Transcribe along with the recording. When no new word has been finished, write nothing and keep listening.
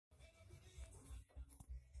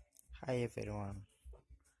Hi everyone,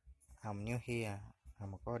 I'm new here.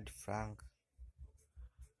 I'm called Frank.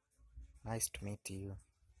 Nice to meet you.